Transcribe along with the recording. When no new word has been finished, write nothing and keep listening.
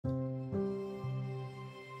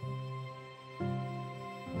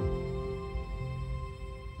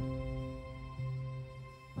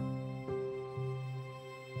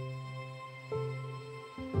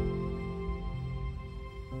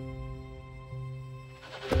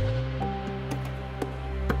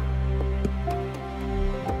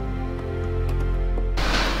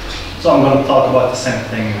So I'm going to talk about the same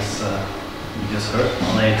thing as you just heard,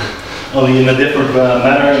 only in a different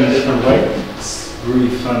manner, in a different way. It's really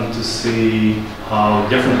fun to see how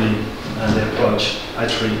differently they approach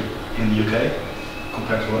iTree in the UK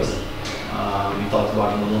compared to us. We talked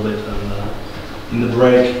about it a little bit in the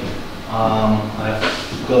break.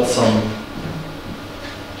 I've got some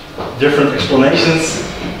different explanations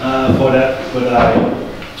for that, but I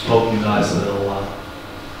hope you guys will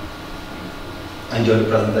enjoy the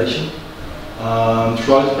presentation.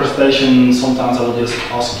 Throughout the presentation, sometimes I will just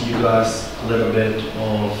ask you guys a little bit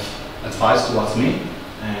of advice towards me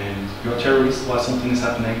and your theories why something is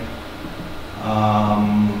happening.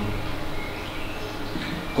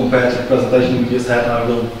 Compared to the presentation we just had, I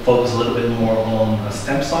will focus a little bit more on a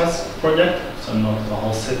stamp-size project, so not the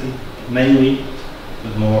whole city mainly,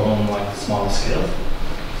 but more on like smaller scale.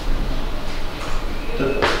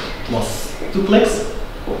 That was 2 clicks.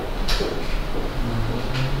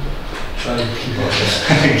 Try keyboard.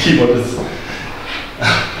 Keyboard is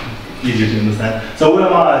easier to understand. So who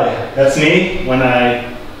am I? That's me when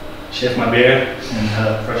I shaved my beard and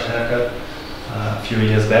had a fresh haircut a few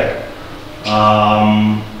years back.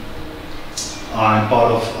 I'm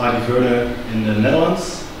part of idverde in the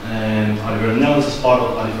Netherlands, and idverde Netherlands is part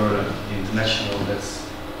of idverde International. That's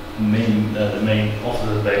the main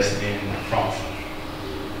office based in France.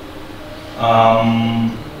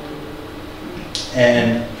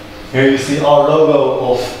 And here you see our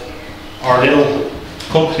logo of our little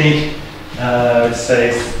company. It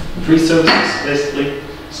says tree services basically.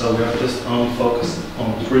 So we are just only focused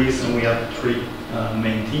on trees, and we have 3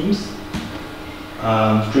 main teams.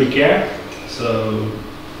 Tree care. So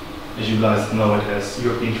as you guys know, it has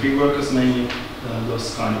European tree workers mainly,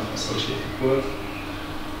 those kind of associated work.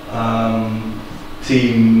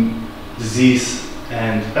 Team disease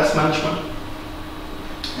and pest management,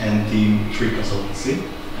 and team tree consultancy.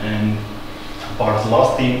 And part of the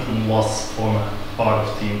last team and was former part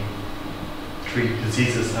of team tree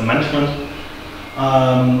diseases and management.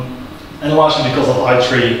 And largely because of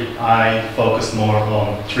iTree, I focused more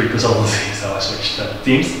on tree consultancy, so I switched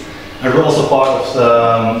teams. And we're also part of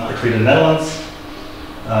the iTree in the Netherlands.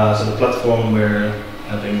 So the platform, we're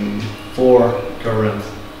having 4 current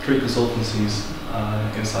tree consultancies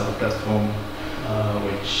inside the platform,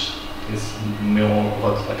 which is more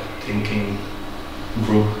about like a thinking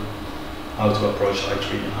group, how to approach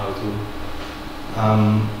iTree and how to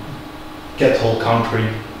get the whole country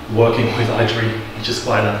working with iTree, which is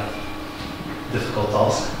quite a difficult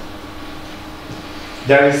task.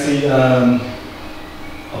 There you see a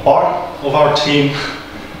part of our team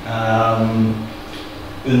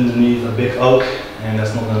underneath a big oak, and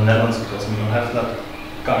that's not in the Netherlands because we don't have that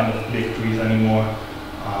kind of big trees anymore.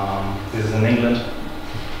 This is in England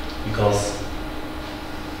because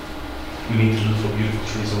we need to look for beautiful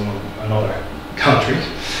trees in another country.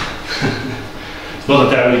 It's not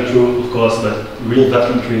entirely true, of course, but real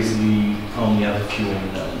veteran trees we only have a few in the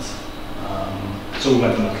Netherlands. So we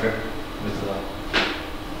went on a trip with not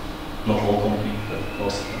the whole company, but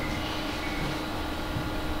most of them.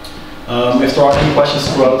 If there are any questions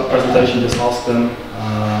throughout the presentation, just ask them.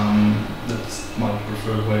 That's my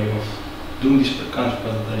preferred way of doing these kinds of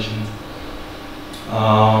presentations.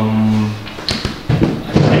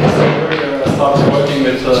 I started working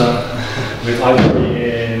with iTree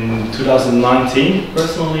in 2019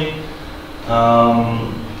 personally,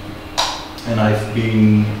 and I've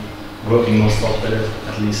been working non-stop with it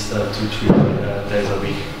at least 2-3 days a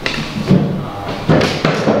week.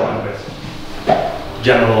 With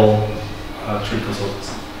general tree consultants.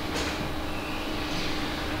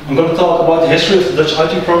 I'm going to talk about the history of the Dutch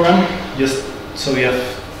IT program, just so we have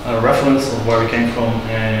a reference of where we came from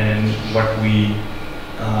and what we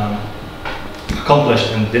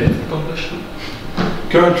accomplished and didn't accomplish.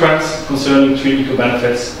 Current trends concerning tree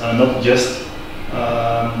eco-benefits, not just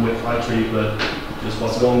with iTree, but just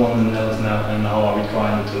what's going on in the Netherlands now, and how are we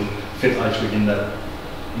trying to fit iTree in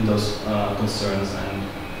those concerns and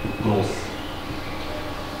goals.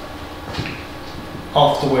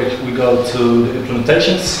 After which we go to the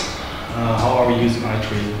implementations. How are we using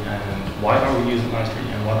iTree and why are we using iTree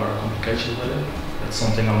and what are the complications with it? That's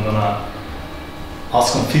something I'm gonna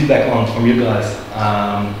ask some feedback on from you guys.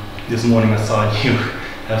 This morning I saw you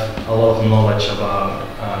have a lot of knowledge about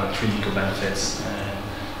tree eco-benefits and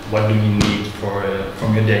what do you need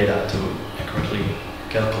from your data to accurately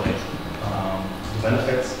calculate the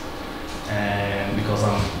benefits. And because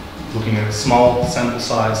I'm looking at a small sample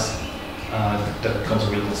size, that becomes a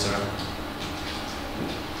real concern.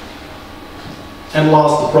 And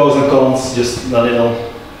last, the pros and cons, just a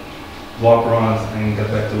little walk around and get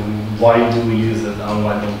back to why do we use it and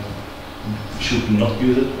why don't should not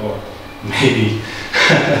use it, or maybe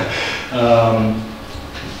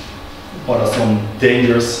what are some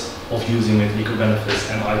dangers of using it, ecobenefits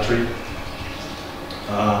and iTree.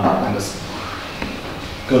 And that's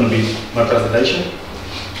going to be my presentation.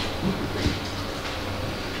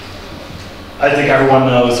 I think everyone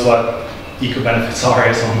knows what ecobenefits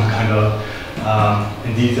are, so I'm not going to go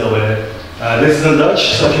in detail with it. This is in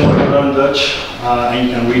Dutch, so if you want to learn Dutch, and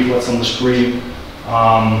you can read what's on the screen,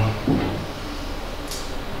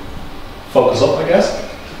 focus up, I guess.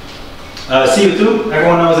 CO2,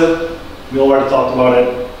 everyone knows it. We already talked about it.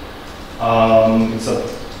 It's a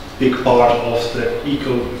big part of the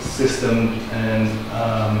ecosystem and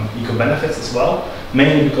eco-benefits as well,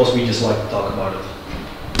 mainly because we just like to talk about it,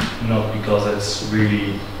 not because it's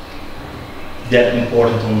really that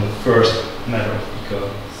important on the first matter of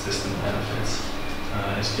ecosystem benefits.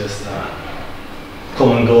 It's just a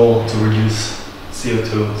common goal to reduce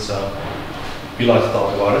CO2, so we like to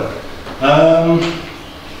talk about it.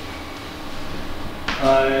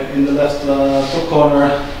 In the left top corner,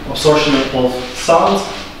 absorption of sound,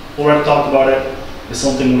 already talked about it. It's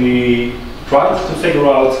something we tried to figure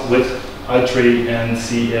out with iTree and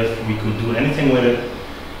see if we could do anything with it.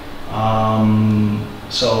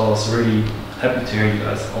 So I was really happy to hear you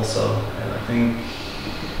guys also. And I think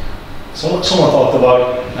someone talked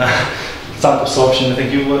about sound absorption. I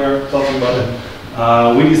think you were talking about it.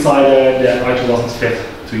 We decided that iTree wasn't fit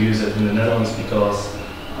to use it in the Netherlands because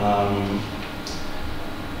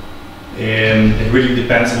it really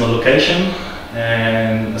depends on the location,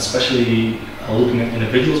 and especially looking at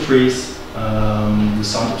individual trees, the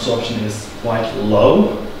sound absorption is quite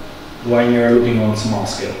low when you're looking on a small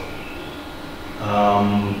scale.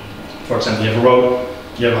 For example, you have a road,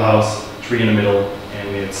 you have a house, tree in the middle,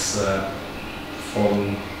 and it's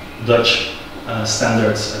from Dutch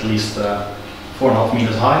standards at least 4.5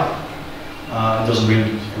 meters high. It doesn't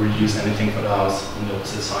really reduce anything for the house on the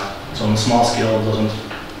opposite side. So on a small scale, it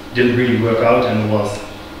didn't really work out, and there was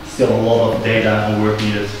still a lot of data and work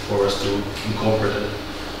needed for us to incorporate it.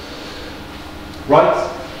 Right,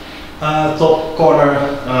 top corner,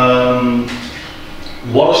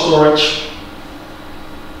 water storage.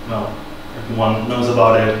 Well, everyone knows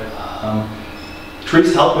about it.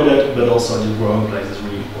 Trees help with it, but also the growing place is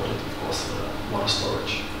really important, of course, for water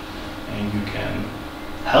storage. And you can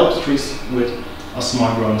help the trees with a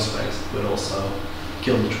smart growing space, but also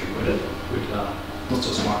kill the tree with it, with not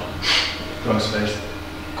so smart growing space.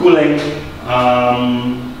 Cooling,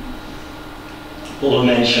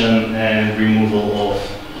 pollination, and removal of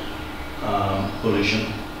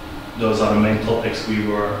pollution. Those are the main topics we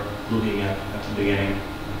were looking at the beginning,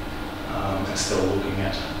 and still looking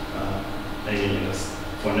at. Again, it's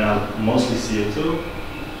for now mostly CO2,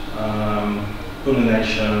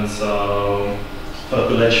 pollination, so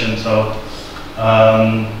population, so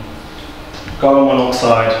carbon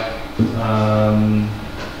monoxide,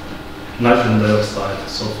 nitrogen dioxide,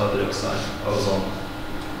 sulfur dioxide, ozone,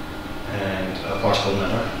 and particle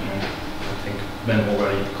matter. And I think Ben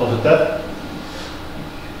already covered that.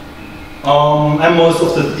 And most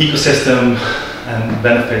of the ecosystem and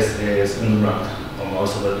benefits is underground, or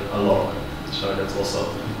most of it, a lot. So that's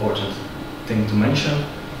also an important thing to mention,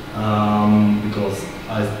 because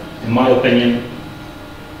in my opinion,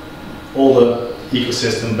 all the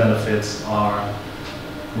ecosystem benefits are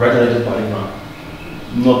regulated by the ground.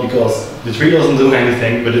 Not because the tree doesn't do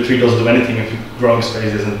anything, but the tree doesn't do anything if the growing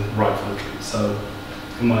space isn't right for the tree. So,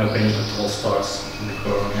 in my opinion, it all starts in the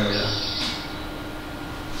growing area.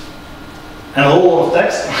 And a whole lot of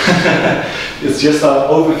text. It's just an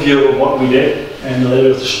overview of what we did and a little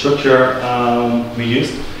bit of the structure we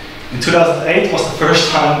used. In 2008 was the first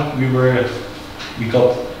time we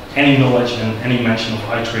got any knowledge and any mention of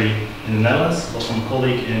iTree in the Netherlands. It was from a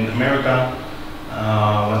colleague in America.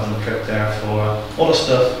 Went on a trip there for other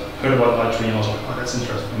stuff, heard about iTree, and I was like, oh, that's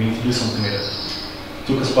interesting, we need to do something with it. It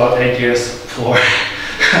took us about 8 years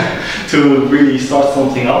to really start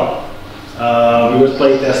something up. We were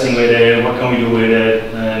play testing with it, what can we do with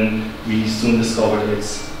it, and we soon discovered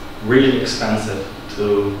it's really expensive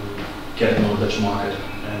to get it on the Dutch market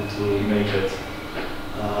and to make it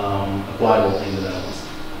applicable in the Netherlands.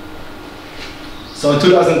 So in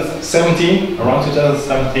 2017, around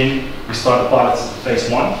 2017, we started pilot phase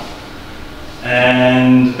 1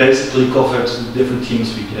 and basically covered the different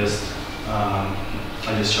teams we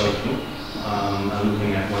I just showed you. And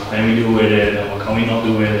looking at what can we do with it and what can we not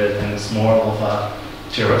do with it, and it's more of a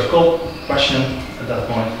theoretical question at that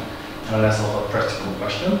point and less of a practical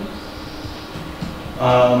question.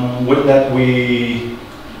 With that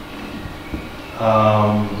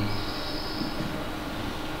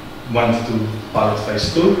went to pilot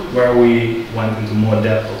phase 2, where we went into more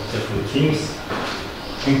depth of different themes,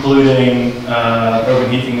 including urban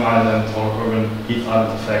heating island or urban heat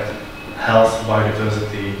island effect, health,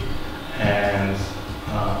 biodiversity, and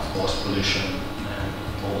of course pollution and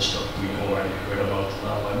all the stuff we already heard about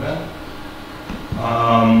by Ben.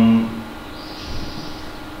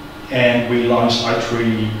 And we launched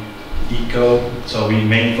iTree Eco, so we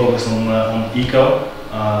mainly focus on Eco.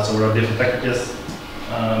 So there are different packages,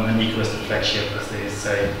 and Eco is the flagship, as they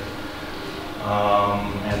say.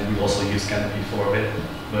 And we also use Canopy for a bit,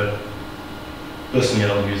 but personally I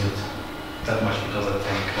don't use it that much because I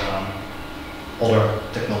think other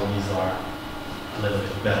technologies are a little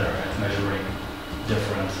bit better at measuring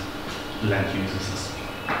different land uses.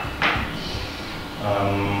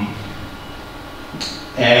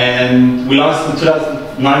 And we launched in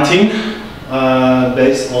 2019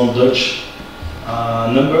 based on Dutch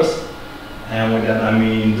numbers, and with that I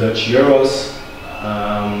mean Dutch euros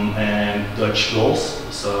and Dutch goals.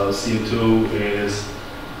 So CO2 is,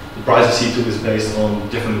 the price of CO2 is based on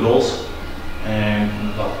different goals, and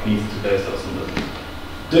we need to base those on the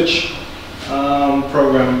Dutch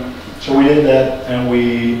program. So we did that, and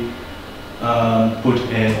we put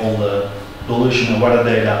in all the pollution and weather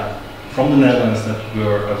data from the Netherlands that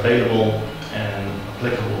were available and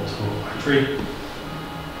applicable to iTree.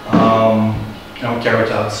 And we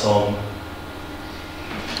carried out some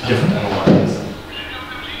different analyses.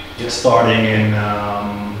 Starting in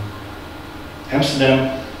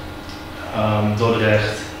Amsterdam,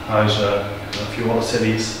 Dordrecht, Huizen, and a few other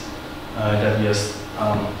cities that just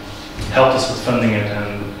helped us with funding it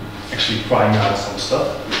and actually trying out some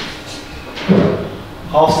stuff.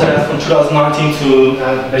 After that, from 2019 to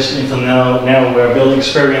basically until now we're building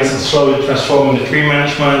experience and slowly transforming the tree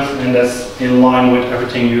management, and that's in line with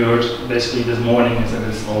everything you heard basically this morning, is that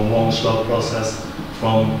it's a long, slow process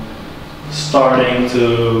from starting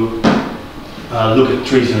to look at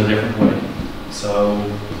trees in a different way. So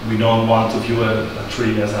we don't want to view a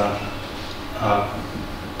tree as a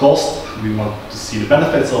cost, we want to see the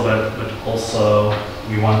benefits of it, but also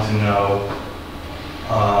we want to know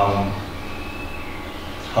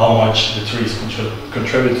how much the tree is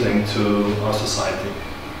contributing to our society,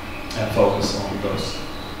 and focus on those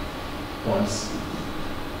points.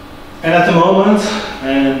 And at the moment,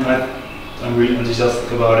 and I'm really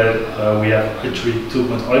enthusiastic about it, we have iTree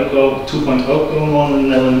 2.0 going on in the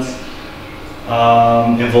Netherlands,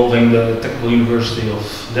 involving the Technical University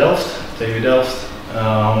of Delft, TU Delft,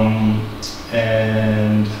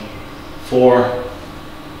 and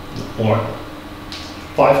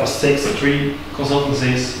 5 or 6 tree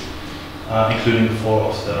consultancies, including 4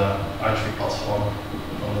 of the iTree platform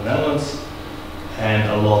from the Netherlands, and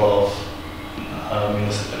a lot of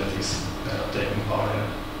municipalities that are taking part in it,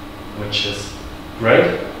 which is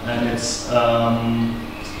great. And it's a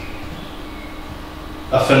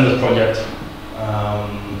funded project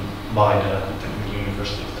by the Technical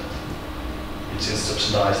University of Delft, which is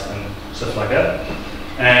subsidized and stuff like that.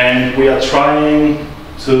 And we are trying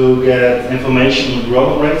to get information on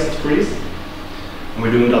growth rates of trees, and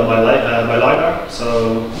we're doing that by LiDAR.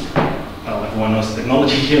 So everyone knows the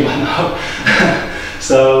technology here by now.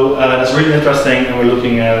 So that's really interesting, and we're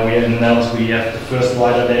looking at, in the Netherlands we have the first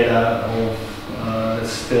LiDAR data of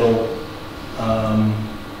that's still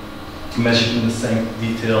measured in the same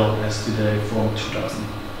detail as today from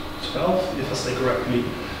 2012, if I say correctly,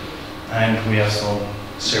 and we have some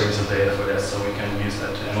series of data for that, so we can use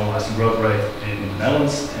that to analyze the growth rate in the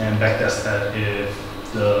Netherlands and backtest that if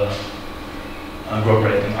the growth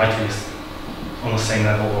rate in iTree is on the same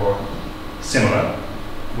level or similar,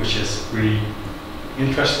 which is really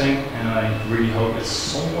interesting, and I really hope it's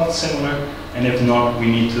somewhat similar, and if not, we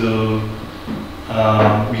need to,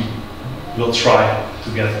 we will try to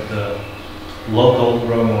get the local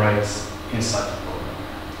growing rates inside the program.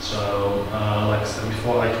 So, like I said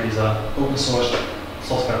before, iTree is an open source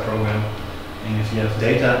software program, and if you have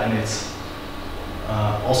data and it's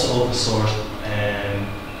also open source and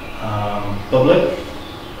public,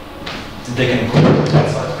 they can incorporate it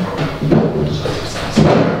inside the program.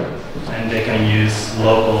 And they can use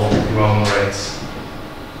local growing rates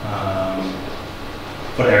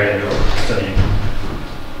for the area you're studying.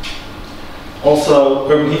 Also,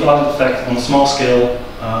 urban heat island effect on a small scale,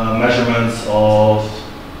 measurements of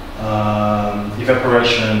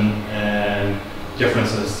evaporation and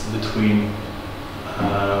differences between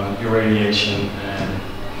irradiation and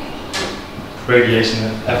radiation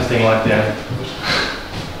and everything like that.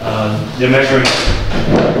 They're measuring.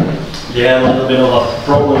 They had a little bit of a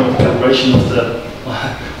problem with calibration of the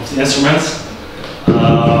instruments,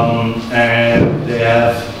 and they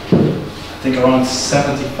have, I think, around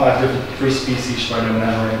 75 different tree species where they're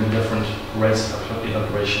measuring the different rates of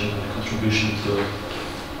evaporation and the contribution to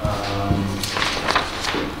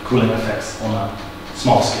cooling effects on a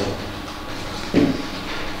small scale.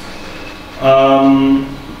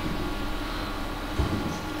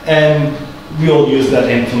 And we all use that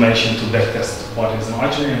information to backtest what is in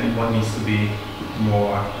iTree and what needs to be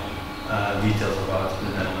more details about the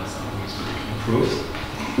Netherlands and what needs to be improved.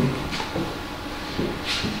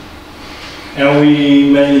 And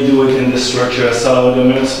we mainly do it in this structure. So the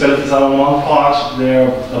municipalities are on one part, they're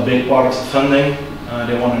a big part of the funding.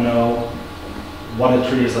 They want to know what the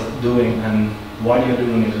trees are doing and why they're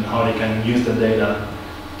doing it and how they can use the data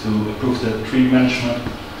to improve the tree management.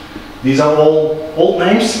 These are all old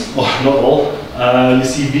names, well not all. You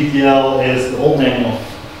see BTL is the old name of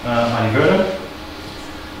idverde.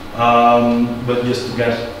 But just to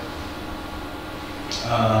get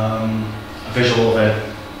a visual of it,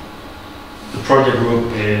 the project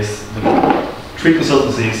group is the tree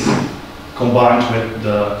consultancies combined with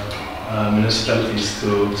the municipalities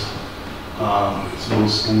to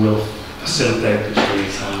those who will facilitate the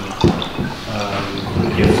trees and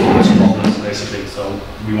give problems basically. So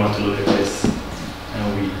we want to look at this and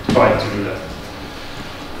we try to do that.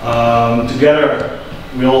 Together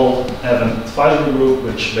we all have an advisory group,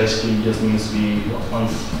 which basically just means we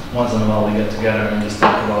once in a while we get together and just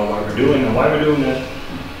talk about what we're doing and why we're doing it.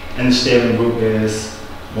 And the steering group is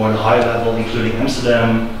more the high level, including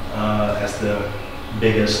Amsterdam as the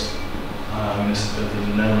biggest municipality in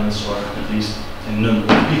the Netherlands, or at least in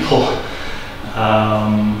number of people,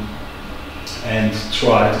 and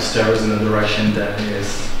try to steer us in a direction that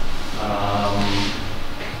is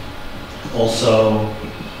also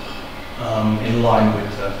in line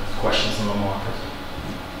with the questions on the market.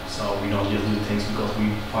 So we don't just do things because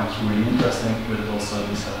we find it really interesting, but it also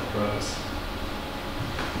needs to have a purpose.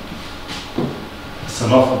 That's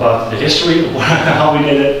enough about the history of how we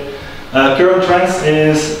did it. Current trends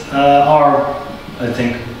are, I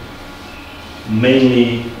think,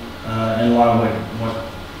 mainly in line with what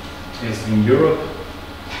is in Europe.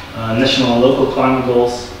 National and local climate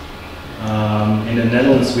goals. In the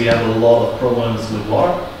Netherlands we have a lot of problems with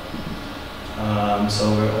water.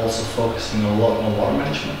 So we're also focusing a lot on water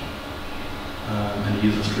management and the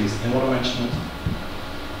use of trees in water management.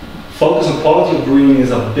 Focus on quality of green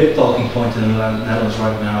is a big talking point in the Netherlands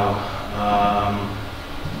right now.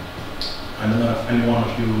 I don't know if any one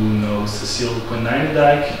of you knows Cecile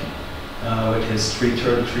Konijnendijk with his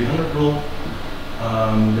 330-300 rule.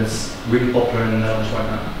 That's really popular in the Netherlands right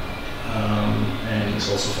now. And he's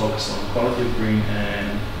also focused on quality of green,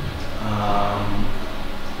 and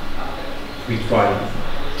we try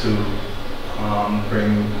to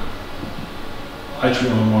bring iTree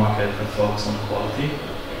on the market and focus on the quality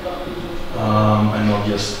and not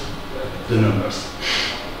just the numbers.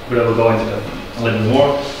 But I will go into that a little bit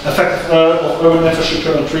more. Effect of urban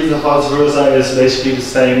infrastructure on trees and vice versa is basically the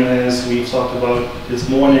same as we talked about this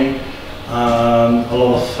morning. A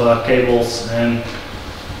lot of cables and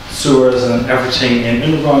sewers and everything in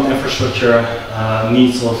underground infrastructure,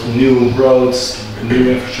 needs of new roads,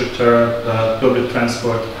 new infrastructure, public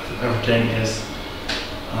transport, everything is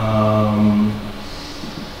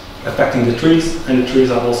affecting the trees, and the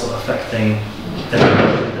trees are also affecting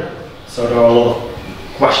temperature. So there are a lot of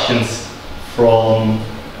questions from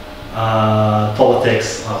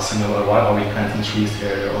politics asking about why are we planting trees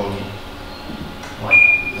here? They're only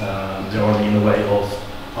they're only in the way of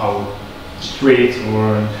our street,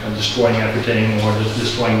 or destroying everything, or just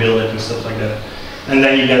destroying buildings and stuff like that. And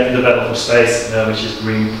then you get the battle for space, which is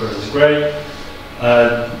green versus grey,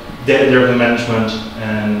 data-driven management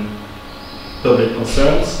and public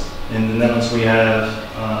concerns. In the Netherlands we have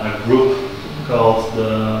a group called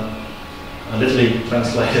literally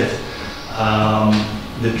translated,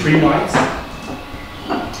 the Tree Nights,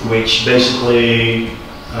 which basically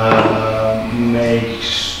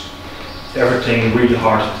makes everything really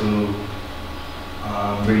hard to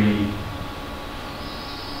really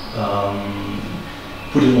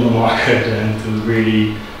put it on the market, and to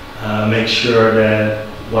really make sure that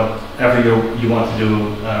whatever you want to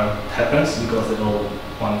do happens, because they all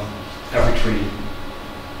want every tree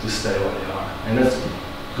to stay where they are. And that's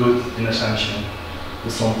good in assumption,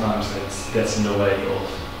 but sometimes it gets in the way of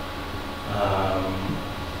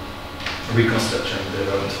reconstructing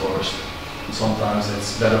the urban forest. Sometimes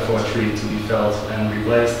it's better for a tree to be felled and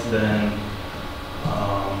replaced than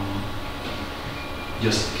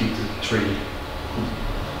just keep the tree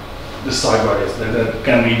the side where it is. That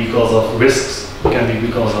can be because of risks, can be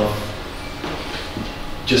because of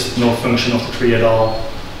just no function of the tree at all,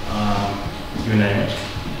 you name it.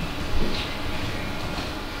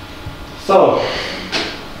 So,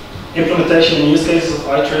 implementation and use cases of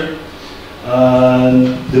iTree.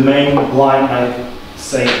 The main line I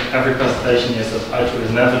say every presentation is that iTree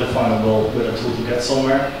is never the final goal with a tool to get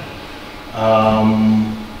somewhere.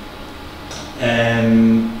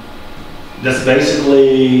 And that's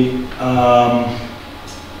basically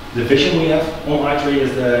the vision we have on iTree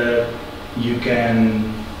is that you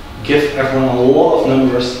can give everyone a lot of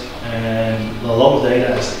numbers and a lot of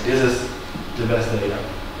data and say, this is the best data.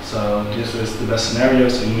 So this is the best scenario,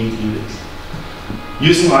 so you need to do this.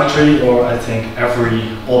 Using iTree, or I think every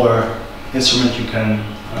other instrument you can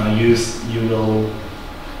use, you will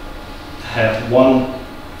have one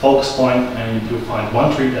focus point and you find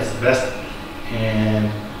one tree that's the best.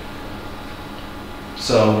 And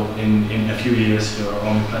so in a few years you're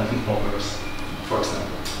only planting poplars, for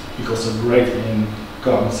example, because they're great in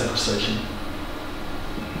carbon sequestration.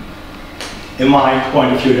 In my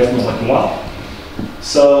point of view, that's not what you want.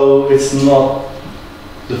 So it's not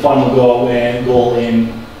the final goal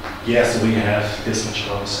in, yes, we have this much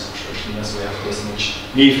carbon sequestration, yes, we have this much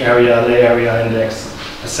leaf area, lay area index,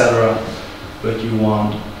 etc. But you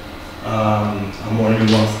want a more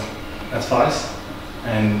nuanced advice,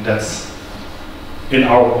 and that's, in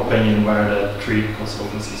our opinion, where the tree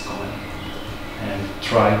consultancies come in and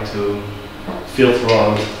try to filter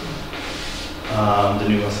out the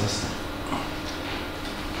nuances.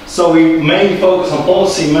 So we mainly focus on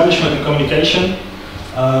policy, management and communication.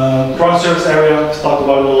 Ground service area, we've talked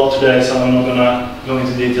about it a lot today, so I'm not going to go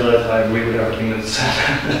into detail. I agree with everything that's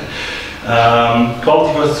said.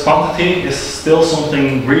 Quality versus quantity is still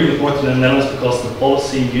something really important in the Netherlands, because the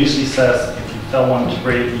policy usually says if you fell one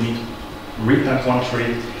tree, you need to replant one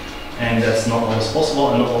tree, and that's not always possible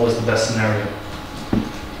and not always the best scenario.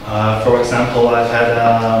 For example, I've had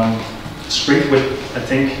a street with, I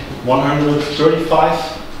think,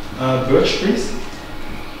 135 birch trees,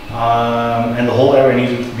 and the whole area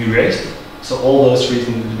needed to be raised, so all those trees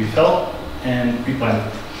needed to be felled and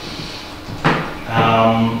replanted.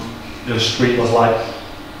 The street was like,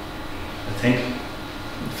 I think,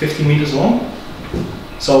 50 meters long,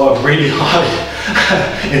 so a really high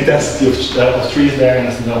intensity of trees there, and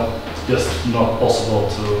it's just not possible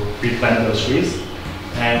to replant those trees.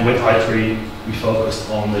 And with iTree, we focused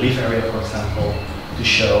on the leaf area, for example, to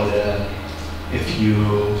show that if you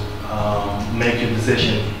make a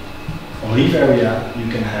decision on leaf area, you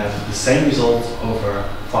can have the same results over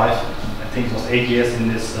 5, I think it was 8 years in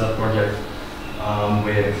this project,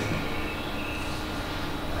 with,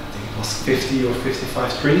 I think it was 50 or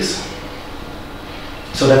 55 trees.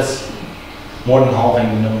 So that's more than halving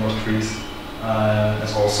the number of trees.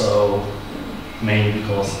 It's also mainly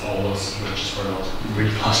because all those birches were not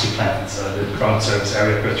really closely planted, so the ground surface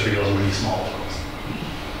area per tree was really small, of course.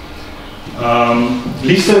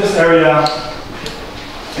 Leaf surface area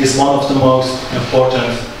is one of the most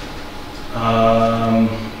important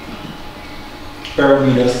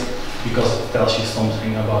parameters, because it tells you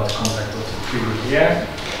something about the contact of the tree with the air.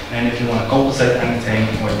 And if you want to compensate anything,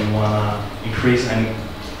 or you want to increase any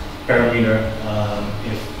parameter,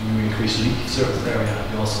 if you increase leaf surface area,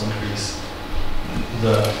 you also increase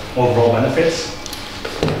the overall benefits.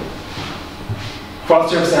 Ground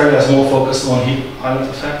surface area is more focused on heat island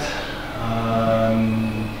effect.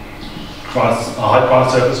 A high ground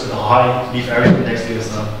surface with a high leaf area index gives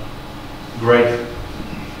a great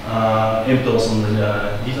impulse on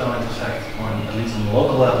the heat island effect, or at least on the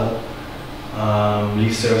local level.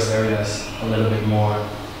 Leaf surface area is a little bit more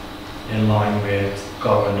in line with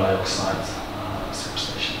carbon dioxide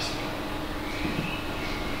sequestration.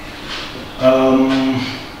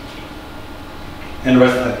 And the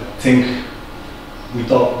rest, I think we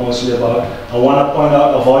talked mostly about. I want to point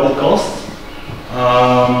out avoided cost.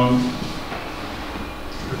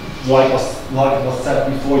 Like was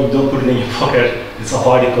said before, you don't put it in your pocket. It's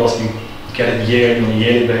avoided cost. You get it yearly, on a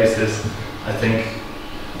yearly basis. I think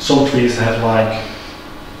some trees have like,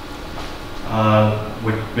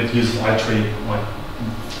 with use of iTree, like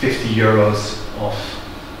 50 euros of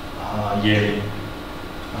yearly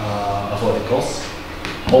avoided costs.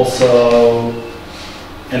 Also,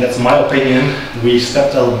 and that's my opinion, we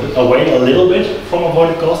stepped away a little bit from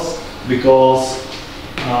avoided costs, because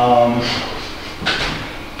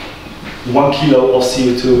 1 kilo of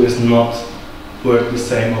CO2 is not worth the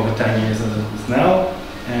same over 10 years as it is now.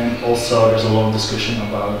 And also there's a lot of discussion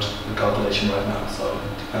about the calculation right now, so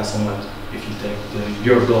it depends on what, if you take the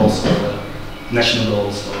Euro goals or the national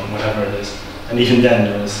goals or whatever it is. And even then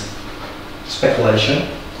there is speculation.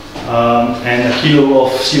 And a kilo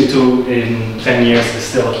of CO2 in 10 years is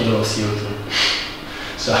still a kilo of CO2.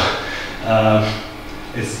 So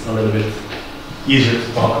it's a little bit easier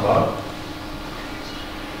to talk about.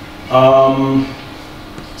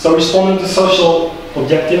 So responding to social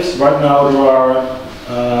objectives, right now there are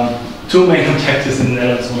two main objectives in the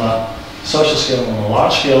Netherlands on a social scale and on a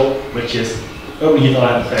large scale, which is urban heat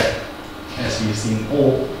island effect, as we've seen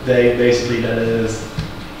all day. Basically, that is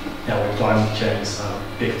where climate change is a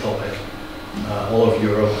big topic all over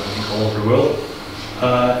Europe and all over the world.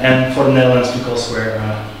 And for the Netherlands, because we're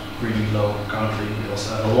a really low country, we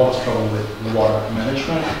also have a lot of trouble with water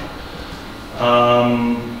management.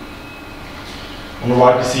 On the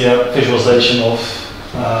right, you see a visualization of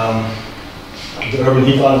the urban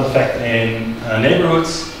heat island effect in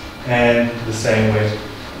neighborhoods, and the same with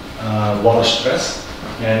water stress.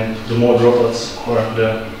 And the more droplets or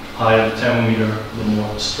the higher the thermometer, the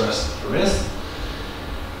more stress there is.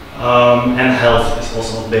 And health is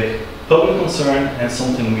also a big public concern and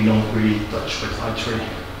something we don't really touch with iTree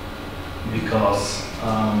because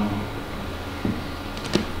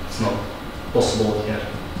it's not possible yet.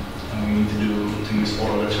 And we need to use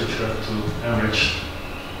other literature to enrich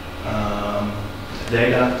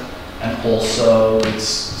data, and also it's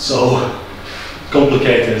so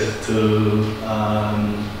complicated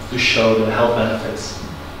to show the health benefits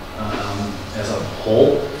as a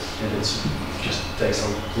whole, and it just takes a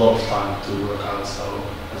lot of time to work out. So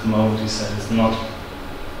at the moment we said it's not,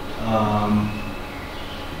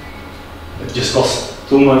 it just costs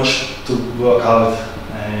too much to work out,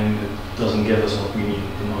 and it doesn't give us what we need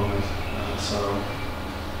at the moment. So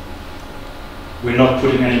we're not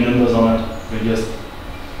putting any numbers on it, we're just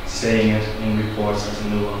saying it in reports as a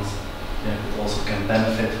nuance. Yeah, it also can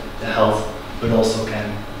benefit the health, but also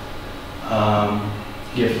can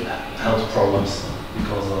give health problems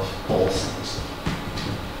because of balls and stuff.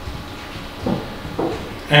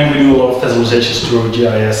 And we do a lot of visualizations through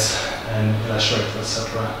GIS and Illustrator, etc.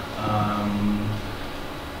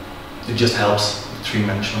 It just helps with tree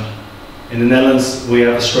management. In the Netherlands, we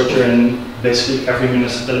have a structure, and basically every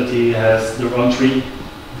municipality has their own tree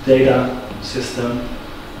data system,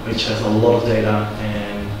 which has a lot of data,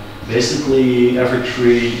 and basically every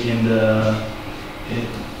tree in the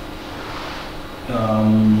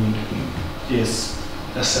is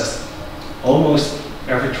assessed almost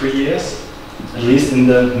every 3 years, at least in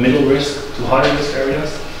the middle risk to high risk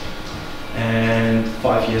areas, and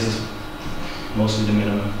 5 years is mostly the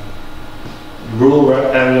minimum. Rural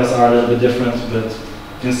areas are a little bit different, but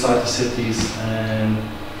inside the cities and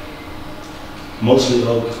mostly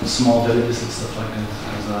oak, small villages and stuff like that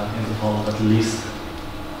has an interval of at least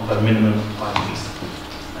of a minimum of 5 years.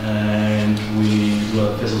 And we do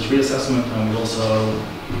a visual tree assessment, and we also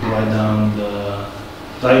write down the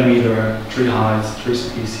diameter, tree height, tree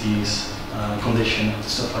species, condition,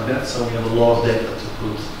 stuff like that. So we have a lot of data to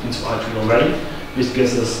put into iTree already, which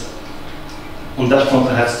gives us on that front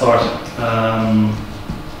a head start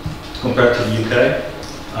compared to the UK.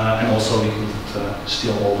 And also we could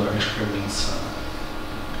steal all their experience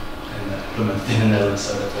and implement it in the Netherlands,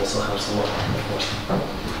 so that also helps a lot, of course.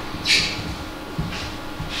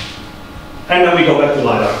 And then we go back to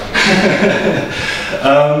LiDAR.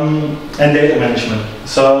 And data management.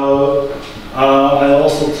 So I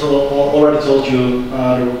also already told you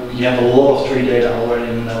you have a lot of tree data already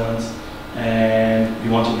in the Netherlands, and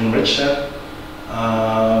you want to enrich that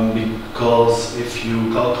because if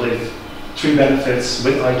you calculate tree benefits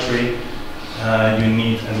with iTree, you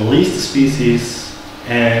need at least the species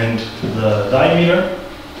and the diameter,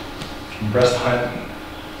 breast height,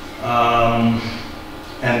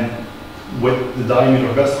 and with the diameter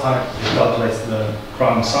of breast height, it calculates the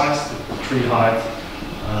crown size, the tree height,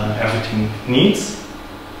 everything needs.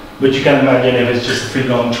 But you can imagine if it's just a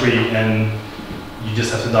free-going tree and you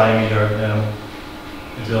just have the diameter,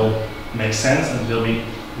 it will make sense and it will be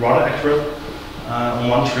rather accurate on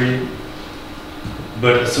one tree.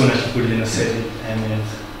 But as soon as you put it in a city and it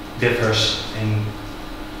differs in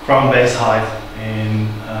crown base height, in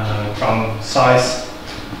crown size,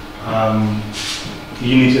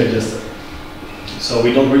 you need to adjust it. So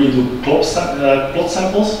we don't really do plot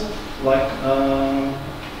samples like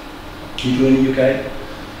you do in the UK.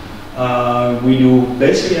 We do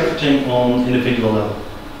basically everything on individual level.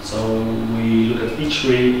 So we look at each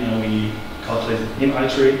tree and we calculate it in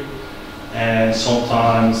iTree, and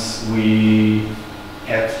sometimes we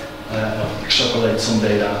extrapolate some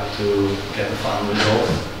data to get the final result.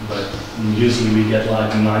 But usually we get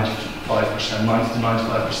like 90 to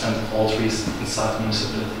 95% of all trees inside the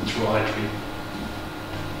municipality through iTree.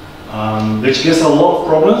 Which gives a lot of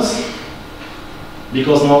problems,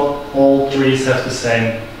 because not all trees have the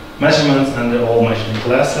same measurements and they're all measured in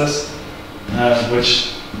classes,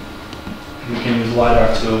 which we can use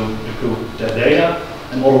LiDAR to improve that data,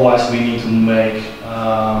 and otherwise we need to make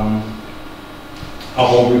a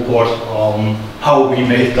whole report on how we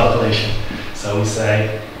made the calculation. So we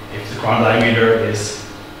say if the crown diameter is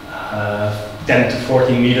 10 to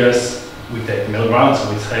 14 meters, we take the middle ground, so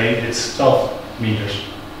we say it's 12 meters.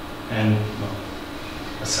 And well,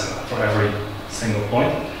 that's for every single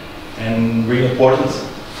point. And really important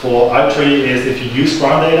for iTree is if you use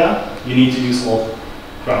crown data, you need to use all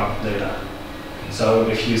crown data. So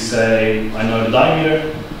if you say, I know the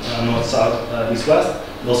diameter, north, south, east, west,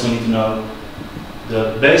 you also need to know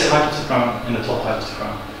the base height of the crown and the top height of the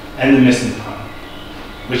crown, and the missing crown,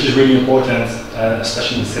 which is really important,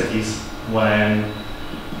 especially in cities, when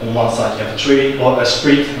on one side you have a tree or a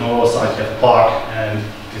street, and on the other side you have a park, and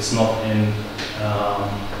it's not in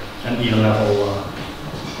an even level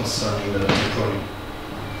concerning the pruning.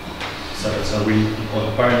 So it's a really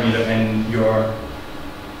important parameter, and your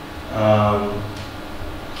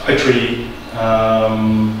iTree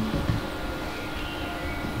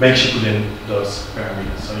makes you put in those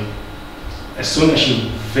parameters. So as soon as you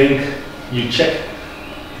think you check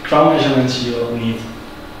the crown measurements, you'll need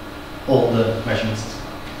all the measurements,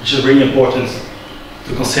 which is really important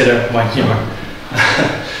to consider when you're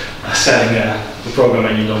setting the program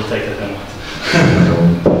and you don't take that in mind.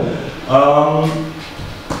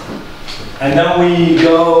 And then we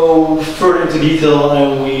go further into detail,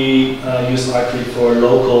 and we use iTree for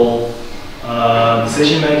local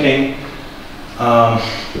decision making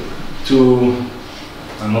to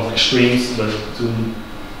not extremes, but to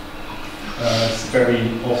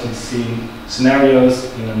very often seen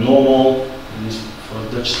scenarios in a normal, at least for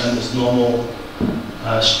Dutch standards, normal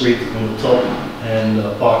street on the top and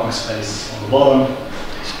parking space on the bottom.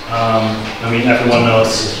 I mean, everyone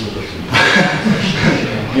knows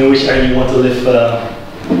in which area you want to live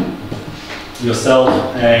yourself,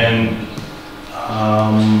 and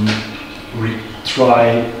we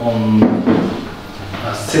try on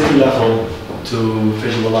a city level to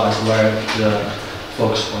visualize where the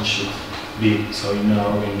focus point should be. So you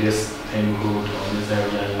know, in this neighborhood or in this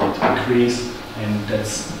area you need to increase, and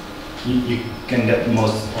that's you can get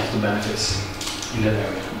most of the benefits in that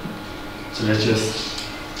area. So that's just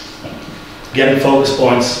getting focus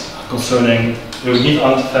points concerning the heat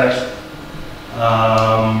artifact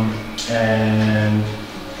and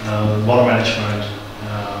water management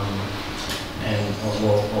and also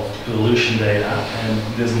of pollution data. And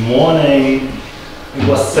this morning it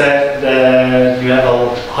was said that you have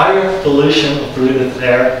a higher pollution of polluted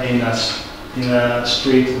air in a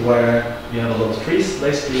street where you have a lot of trees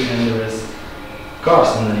basically, and there is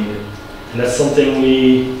cars underneath it. And that's something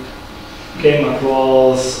we came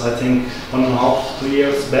across, I think, 1.5 to 2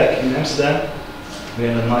 years back in Amsterdam. We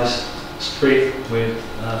had a nice street with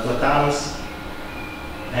platanes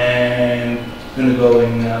and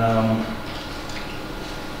undergoing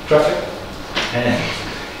traffic, and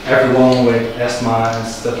everyone with asthma and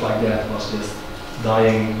stuff like that was just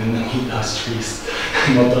dying underneath those trees.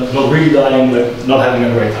 not really dying, but not having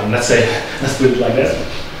a great time. Let's put it like that.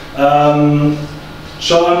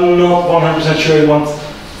 So I'm not 100% sure you want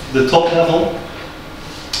the top level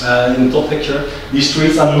in the top picture. These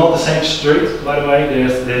streets are not the same street, by the way.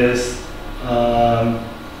 There's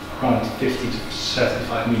around 50 to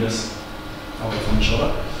 75 meters away from each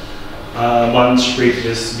other. One street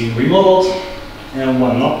is being remodeled and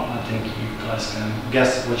one not. I think you guys can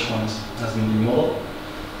guess which one has been remodeled.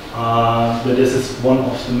 But this is one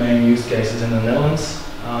of the main use cases in the Netherlands,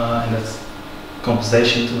 and that's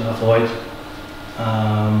compensation to avoid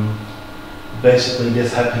basically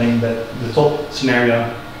this happening, that the top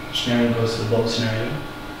scenario goes to the bottom scenario,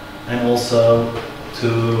 and also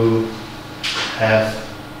to have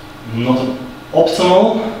not an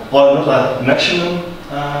optimal or not a maximum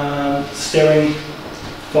steering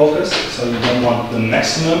focus, so you don't want the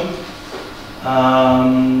maximum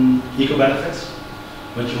eco-benefits,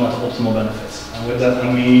 but you want the optimal benefits. And with that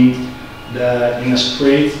I mean that in a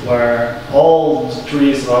street where all the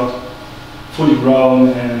trees are fully grown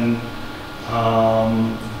and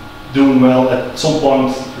doing well, at some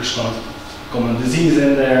point there's going to come a disease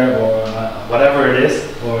in there, or whatever it is,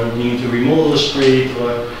 or you need to remodel the street,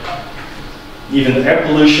 or even air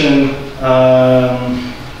pollution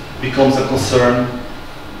becomes a concern.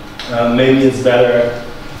 Maybe it's better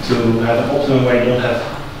to have an optimum where you don't have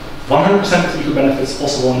 100% eco-benefits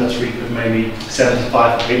possible in that street, but maybe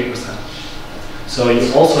 75 or 80%. So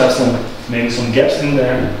you also have maybe some gaps in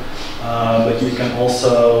there, but you can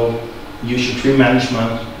also use your tree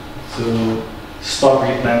management to start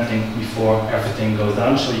replanting before everything goes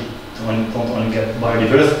down. So you don't only get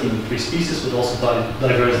biodiversity in tree species, but also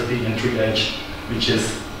diversity in tree age, which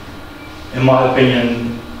is, in my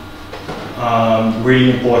opinion,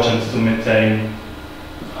 really important to maintain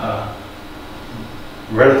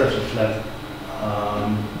relatively flat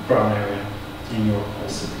ground area in your whole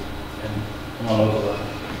city and on a local level.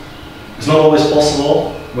 It's not always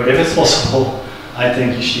possible, but if it's possible, I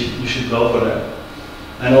think you should go for that.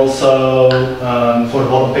 And also for the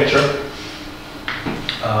bottom picture,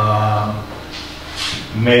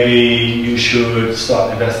 maybe you should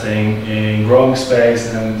start investing in growing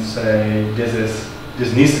space and say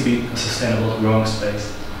this needs to be a sustainable growing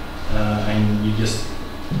space, and you just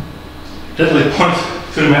literally point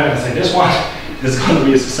to the map and say this one is going to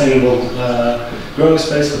be a sustainable growing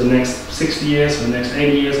space for the next 60 years, for the next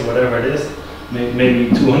 80 years, or whatever it is, maybe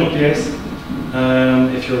 200 years,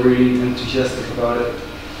 if you're really enthusiastic about it.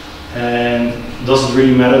 And it doesn't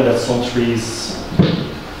really matter that some trees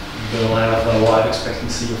will have a life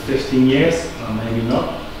expectancy of 15 years, or maybe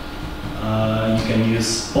not. You can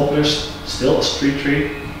use poplars, still a street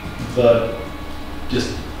tree, but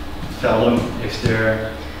just fell them if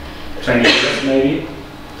they're 20 years maybe.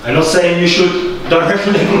 I'm not saying you should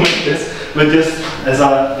directly implement this, but just as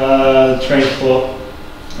a train of thought.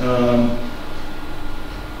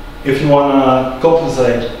 If you want to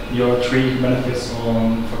compensate your tree benefits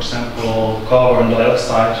on, for example, carbon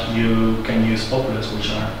dioxide, you can use poplars,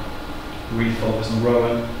 which are really focused on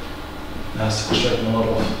growing, sequestrating a lot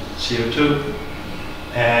of CO2.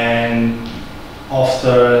 And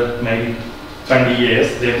after maybe 20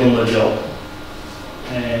 years, they've done their job.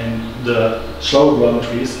 And the slow growing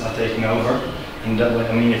trees are taking over. And that way,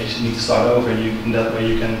 I mean, if you need to start over, in that way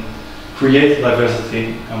you can create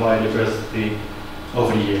diversity and biodiversity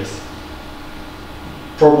over the years.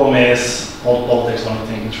 Problem is, all the politics only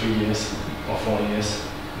take in 3 years or 4 years,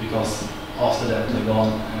 because after that they're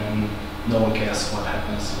gone and no one cares what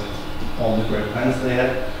happens with all the great plans they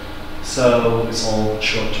had. So it's all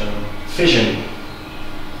short-term vision.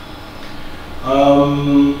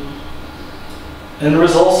 And there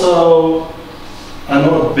is also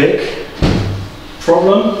another big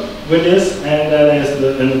problem with this, and that is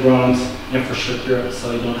the underground infrastructure.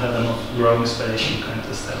 So you don't have enough growing space, you can't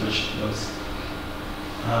establish those.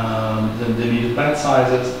 They need plant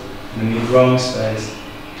sizes, they need growing space,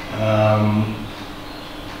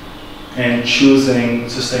 and choosing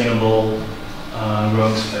sustainable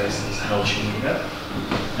growing spaces helps you with that.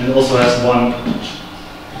 And it also has one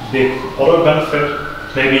big other benefit.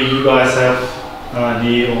 Maybe you guys have an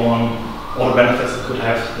idea on other benefits it could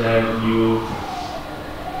have, that you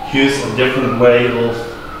use a different way of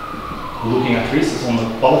looking at trees. It's on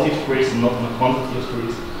the quality of trees and not on the quantity of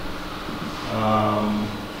trees.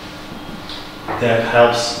 That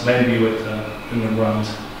helps maybe with underground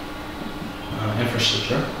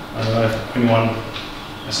infrastructure. I don't know if anyone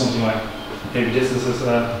has something like, maybe this is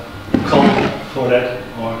a column for that,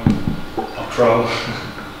 or a crow.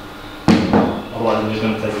 Otherwise I'm just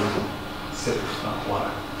going to take a sip of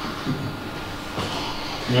water.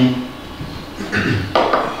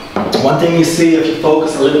 One thing you see if you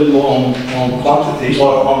focus a little bit more on quantity,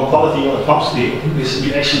 or on quality or quantity, is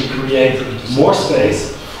you actually create more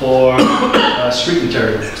space for street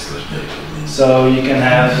material. So you can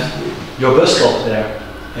have your bus stop there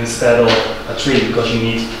instead of a tree, because you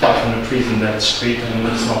need 500 trees in that street and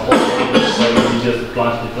it's not possible, so you just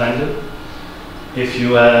plant it. If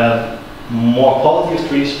you have more quality of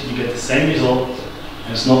trees, you get the same result.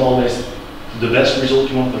 And it's not always the best result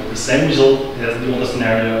you want, but the same result as the other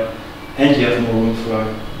scenario, and you have more room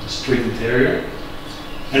for street interior,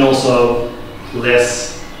 and also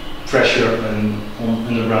less pressure on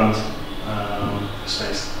underground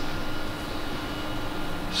space.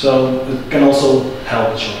 So it can also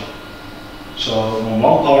help as well. So on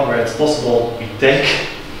one part where it's possible, we take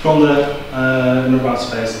from the underground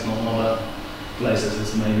space, not in other places.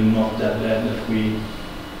 It's maybe not that bad that we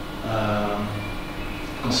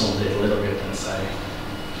consolidate a little bit and say,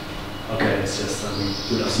 okay, it's just that we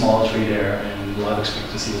put a smaller tree there and the life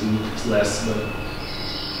expectancy is less, but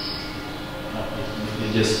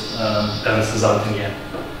it just balances out in the end.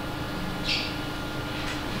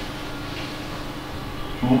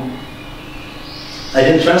 I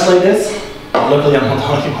didn't translate this. Luckily, I'm not the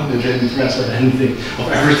only one that didn't translate anything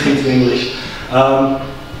of everything to English.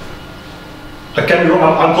 I can be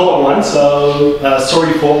wrong, I'm colorblind, so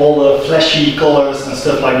sorry for all the flashy colors and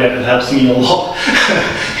stuff like that. It helps me a lot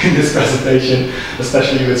in this presentation,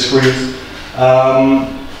 especially with screens.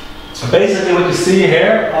 Basically, what you see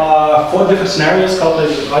here are 4 different scenarios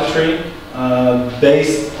calculated with iTree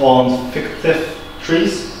based on fictive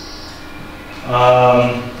trees.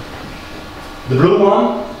 The blue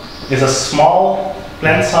one is a small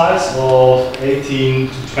plant size of 18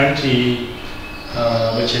 to 20,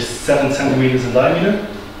 which is 7 centimeters in diameter,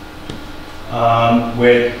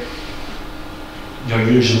 with your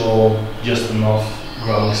usual just enough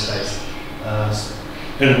growing space,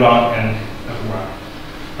 underground and overground.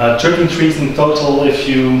 13 trees in total, if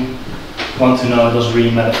you want to know, it doesn't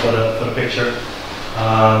really matter for the picture.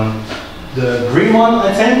 The green one,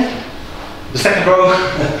 I think, the second row,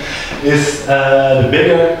 is the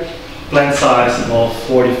bigger plant size of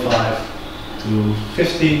 45 to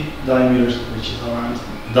 50 diameters, which is around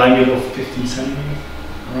a diameter of 15 centimeters.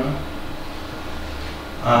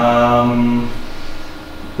 Around.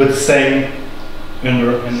 With the same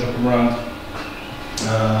under and around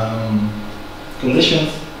conditions.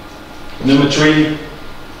 Number 3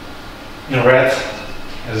 in red,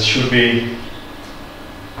 as it should be,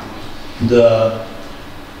 the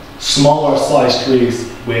smaller size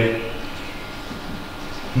trees with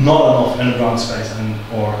not enough underground space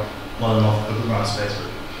or not enough overground space.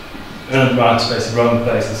 Underground space, growing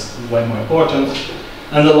place is way more important.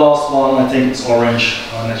 And the last one, I think it's orange,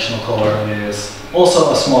 our national color, is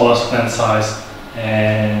also a smaller plant size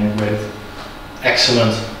and with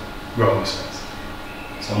excellent growing space.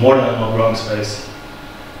 So more than enough growing space.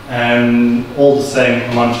 And all the same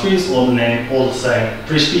amount of trees, all the same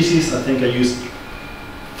tree species. I think I used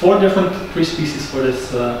 4 different tree species for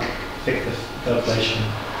this fictive calculation.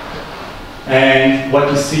 And what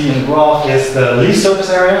you see in the graph is the leaf surface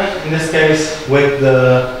area, in this case, with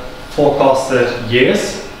the forecasted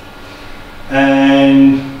years.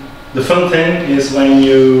 And the fun thing is when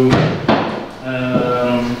you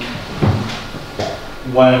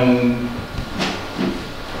when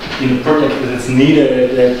in a project that it's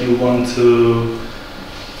needed that you want to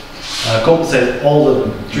compensate all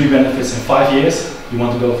the tree benefits in 5 years, you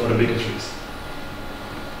want to go for the bigger trees.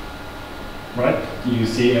 Right? You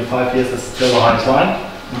see in 5 years that's still the highest line,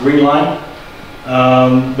 the green line.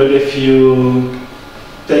 But if you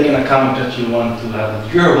take in account that you want to have a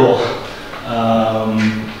durable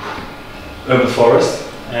urban forest,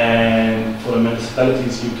 and for the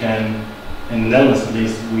municipalities you can, in the Netherlands at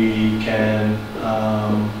least, we can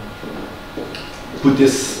put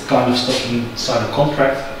this kind of stuff inside a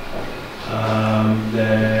contract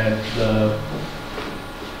that the,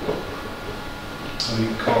 how do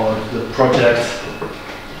you call it, the project,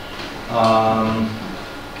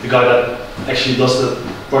 the guy that actually does the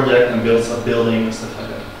project and builds a building and stuff like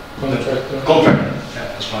that. Contractor. Contractor, yeah,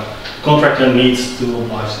 that's right. Contractor needs to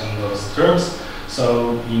oblige in those terms,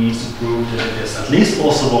 so he needs to prove that it is at least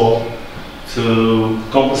possible to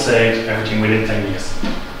compensate everything within 10 years,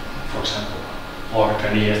 for example, or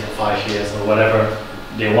 20 years, or 5 years, or whatever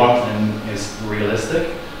they want and is realistic.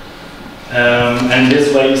 And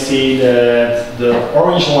this way you see that the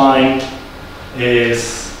orange line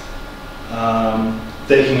is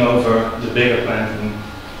taking over the bigger planting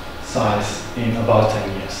size in about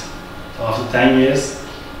 10 years. So after 10 years,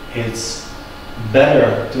 it's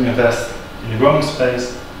better to invest in the growing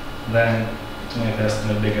space than to invest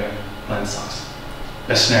in a bigger plant size.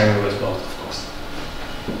 Best scenario is both, of course.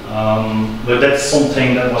 But that's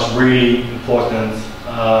something that was really important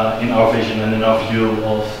in our vision and in our view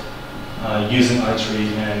of using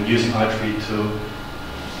iTree and using iTree to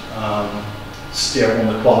steer on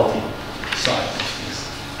the quality side of things.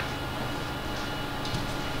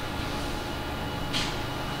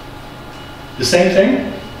 The same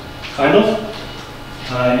thing, kind of,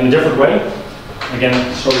 in a different way. Again,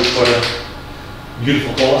 sorry for the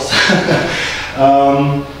beautiful colors.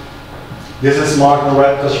 This is marked in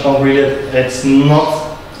red because you can't read it. It's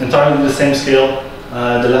not entirely the same scale.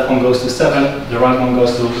 The left one goes to 7, the right one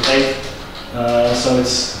goes to 8. So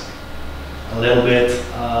it's a little bit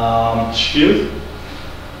skewed.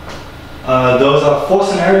 Those are 4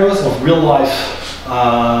 scenarios of real life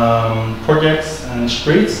projects and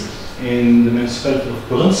streets in the municipality of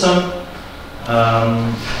Brno,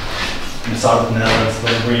 in the south of the Netherlands,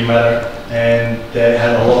 doesn't really matter. And they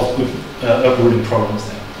had a lot of good uprooting problems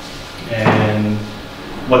there. And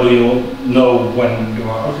what do you know when you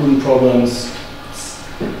are uprooting problems? It's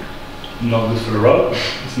not good for the road,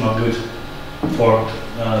 it's not good for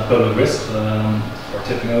public risk, for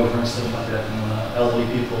tipping over and stuff like that, and elderly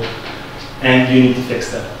people, and you need to fix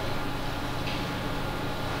that.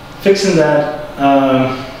 Fixing that,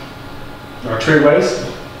 there are 3 ways.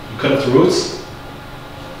 You cut off the roots,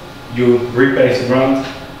 you repave the ground,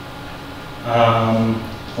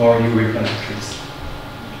 or you replant the trees.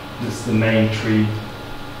 This is the main 3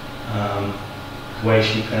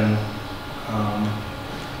 ways you can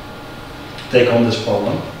take on this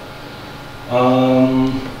problem.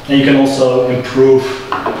 And you can also improve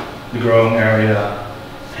the growing area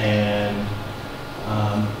and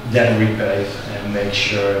then repave and make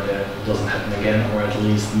sure that it doesn't happen again, or at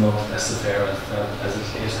least not as severe as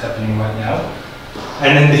it is happening right now.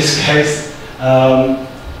 And in this case,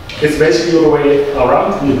 it's basically all the way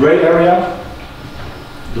around in the gray area,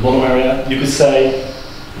 the bottom area. You could say,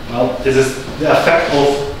 well, this is the effect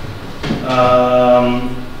of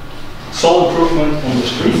soil improvement on the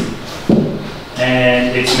street,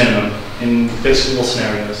 and it's minimum in basically all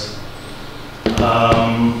scenarios.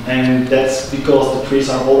 And that's because the trees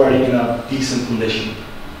are already in a decent condition.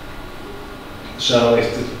 So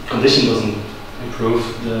if the condition doesn't improve,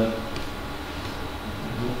 the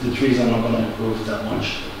trees are not going to improve that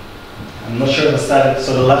much. I'm not sure I understand it.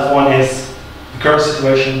 So the left one is the current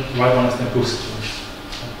situation, the right one is the improved situation.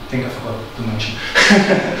 I think I forgot to mention.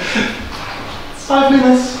 It's 5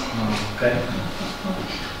 minutes. Oh, okay.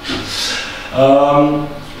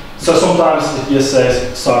 So sometimes it just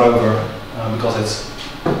says start over because it's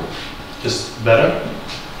just better.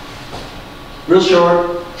 Real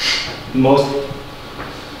short, most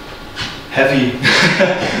heavy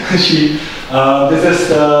sheet. This is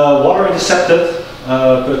the water intercepted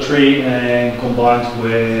per tree and combined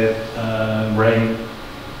with rain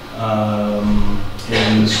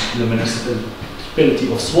in the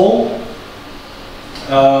municipality of Zwolle.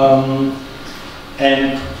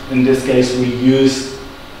 And in this case we use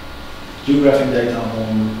geographic data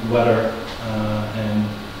on weather and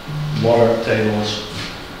water tables,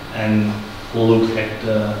 and we'll look at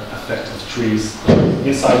the effect of trees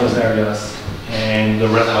inside those areas. And the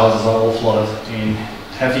red houses are all flooded in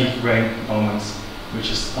heavy rain moments, which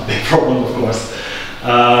is a big problem, of course.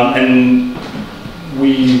 And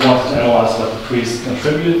we wanted to analyze what the trees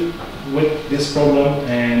contribute with this problem,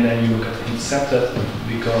 and then you look at the intercepted,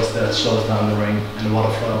 because that slows down the rain and the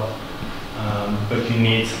water flow. But you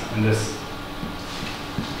need, and this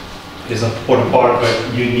is an important part,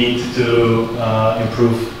 but you need to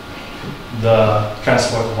improve the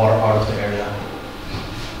transport of water out of the area,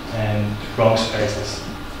 and growing spaces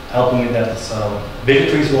helping with that. So bigger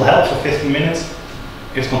trees will help for 15 minutes.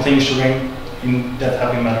 If it continues to rain in that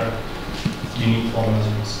heavy manner, you need other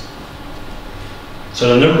measurements.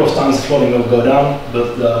 So the number of times the flooding will go down,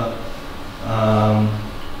 but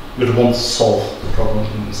it won't solve the problem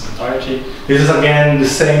in its entirety. This is again the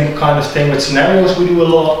same kind of thing with scenarios we do a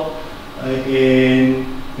lot in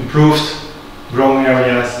improved growing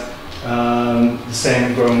areas. The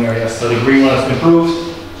same growing areas. So the green one has been improved.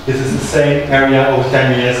 This is the same area over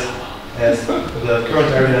 10 years as the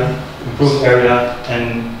current area, improved area,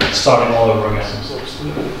 and starting all over again.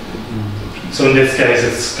 So in this case,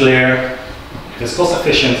 it's clear, it's cost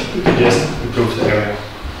efficient to just improve the area.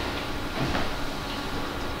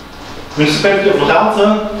 Municipality of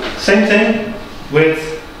Verstraten, same thing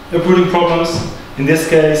with uprooting problems. In this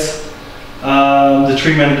case, the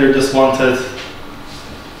tree manager just wanted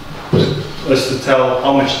us to tell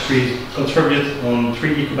how much tree contribute on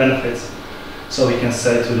tree eco-benefits, so we can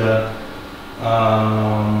say to the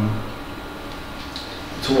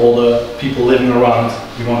to all the people living around,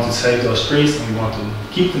 we want to save those trees and we want to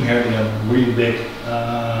keep them here. We have really big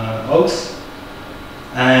oaks,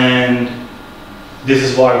 and this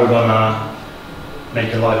is why we're gonna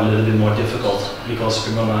make your life a little bit more difficult, because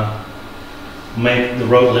we're gonna make the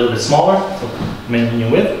road a little bit smaller, so mainly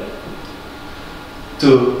in width,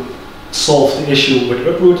 to solve the issue with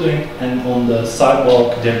uprooting. And on the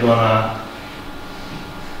sidewalk they're gonna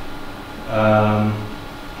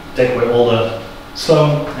take away all the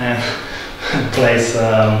stone and place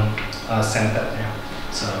a sandpit there.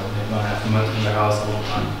 So they're gonna have mud in their house all the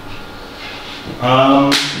time.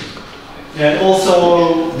 And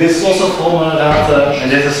also, this is also formal data, and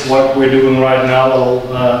this is what we're doing right now,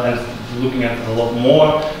 and looking at a lot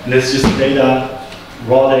more. And this is just data,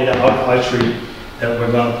 raw data out of iTree, that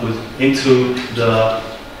we're going to put into the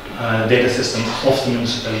data system of the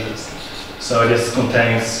municipalities. So this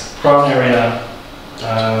contains crown area,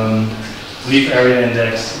 leaf area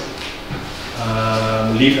index,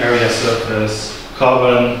 leaf area surface,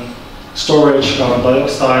 carbon storage, carbon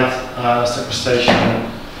dioxide sequestration,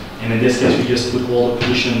 and in this case we just put all the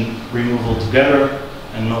pollution removal together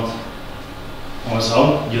and not on its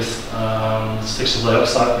own, just sticks to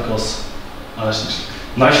dioxide, because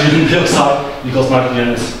nitrogen dioxide, because nitrogen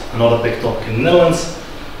is another big topic in the Netherlands,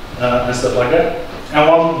 and stuff like that. And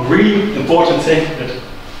one really important thing that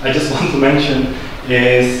I just want to mention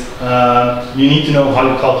is you need to know how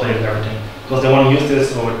you calculate everything, because they want to use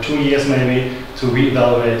this over 2 years maybe to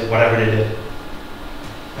reevaluate whatever they did.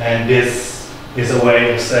 And this is a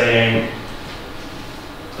way of saying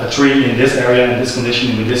a tree in this area, in this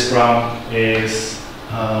condition, with this ground is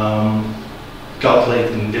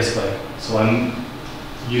calculated in this way. So I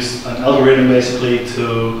use an algorithm basically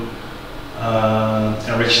to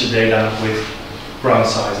enrich the data with ground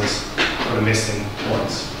sizes for the missing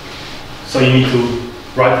points. So you need to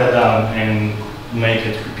write that down and make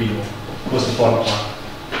it repeatable. Most important part.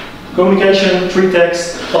 Communication, tree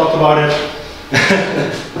text, talked about it.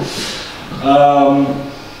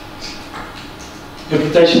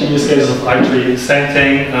 Implementation and use cases of iTree, same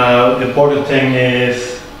thing. Important thing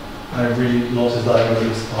is, I really love this diagram,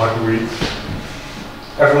 it's hard to read.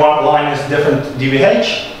 Every one line is different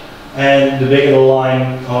DBH, and the bigger the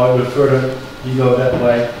line, or the further you go that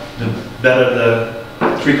way, the better the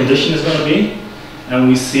tree condition is going to be. And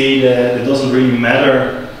we see that it doesn't really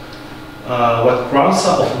matter what ground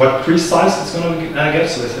size or what tree size it's going to get.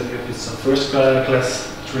 So if it's a first class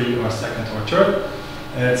tree or second or third,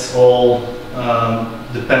 it's all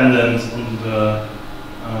dependent on the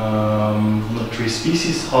tree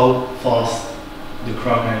species, how fast the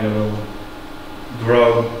crown area will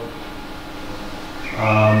grow.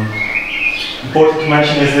 Important to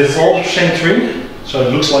mention is this all the same tree, so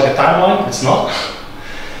it looks like a timeline. It's not.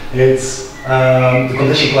 It's the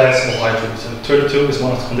condition class of iTree. So 32 is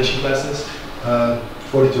one of the condition classes,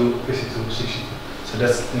 42, 52, 62. So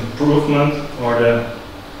that's the improvement, or the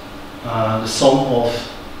sum of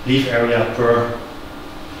leaf area per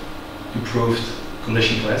improved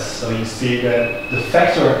condition class. So you see that the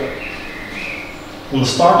factor on the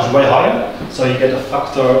start is way higher. So you get a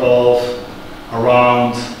factor of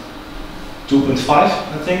around 2.5,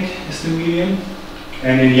 I think, is the median.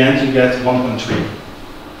 And in the end you get 1.3.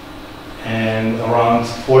 And around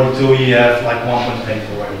 42 you have like 1.8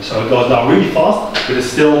 already. So it goes down really fast, but it's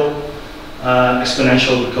still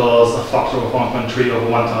exponential, because a factor of 1.3 over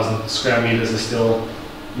 1,000 square meters is still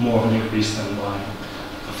more of an increase than by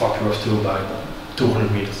a factor of 2 by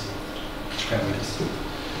 200 meters, square meters.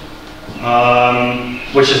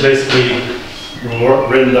 Which is basically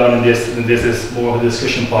written down in this, and this is more of a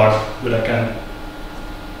discussion part, but I can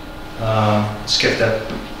skip that.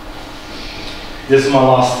 This is my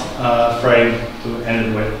last frame to end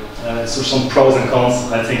it with. So some pros and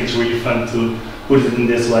cons. I think it's really fun to put it in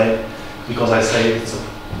this way, because I say it's a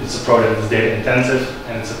product that's data intensive,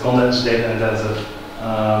 and it's a con that's data intensive.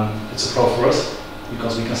 It's a pro for us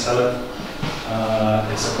because we can sell it.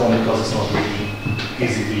 It's a con because it's not really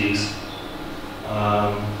easy to use.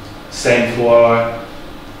 Same for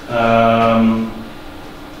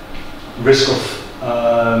risk of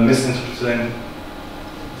misinterpreting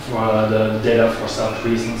for the data for self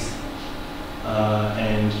reasons,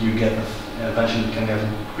 and you get eventually you can get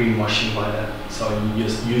greenwashing by that. So you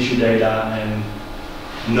just use your data and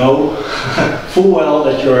know full well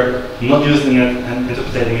that you're not using it and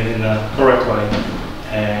interpreting it in a correct way,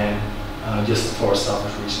 and just for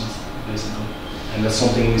selfish reasons, basically. And that's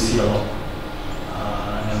something we see a lot.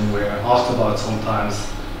 And we're asked about sometimes,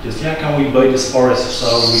 just, yeah, can we buy this forest so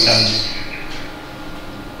we can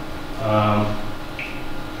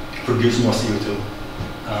produce more CO2?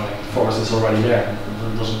 The forest is already there.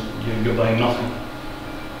 You're buying nothing.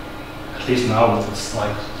 At least now it's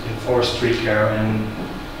like in forestry care, and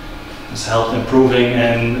it's health improving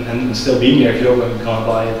and still being there. If you're going to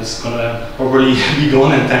buy it, it's going to probably be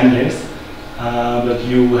gone in 10 years. But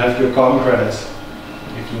you have your carbon credits,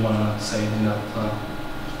 if you want to say it in that way.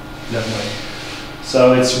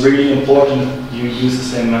 So it's really important you use the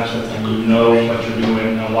same method and you know what you're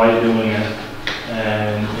doing and why you're doing it,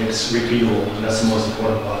 and it's repeatable, and that's the most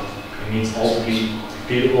important part. It needs all to be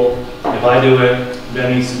repeatable. If I do it,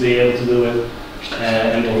 Ben needs to be able to do it,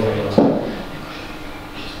 and over.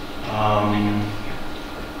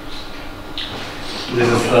 This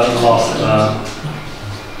is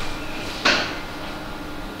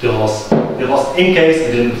the last, in case I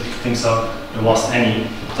didn't think so, there was any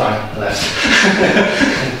time left.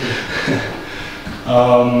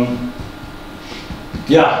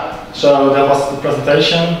 Yeah, so that was the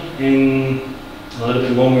presentation, in a little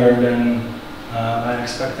bit longer than I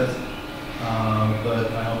expected,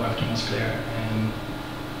 but I hope everything was clear and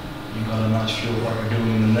you got a nice view of what we're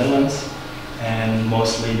doing in the Netherlands, and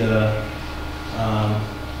mostly the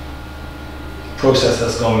process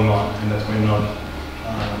that's going on, and that we're not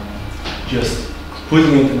just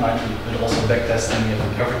putting it in iTree, but also backtesting if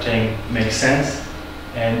everything makes sense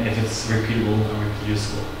and if it's repeatable and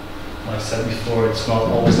reproducible. Like I said before, it's not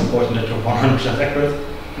always important that you're 100% accurate,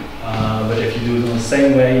 but if you do it in the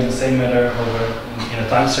same way, in the same manner, over in a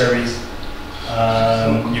time series,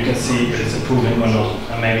 you can see if it's improving or not,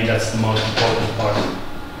 and maybe that's the most important part,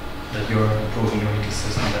 that you're improving your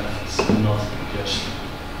ecosystem benefits, and not just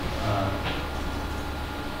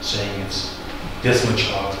saying it's this much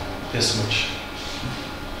carbon, this much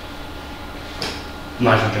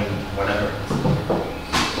nitrogen, whatever.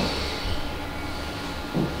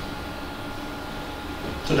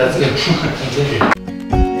 So that's it. Thank you.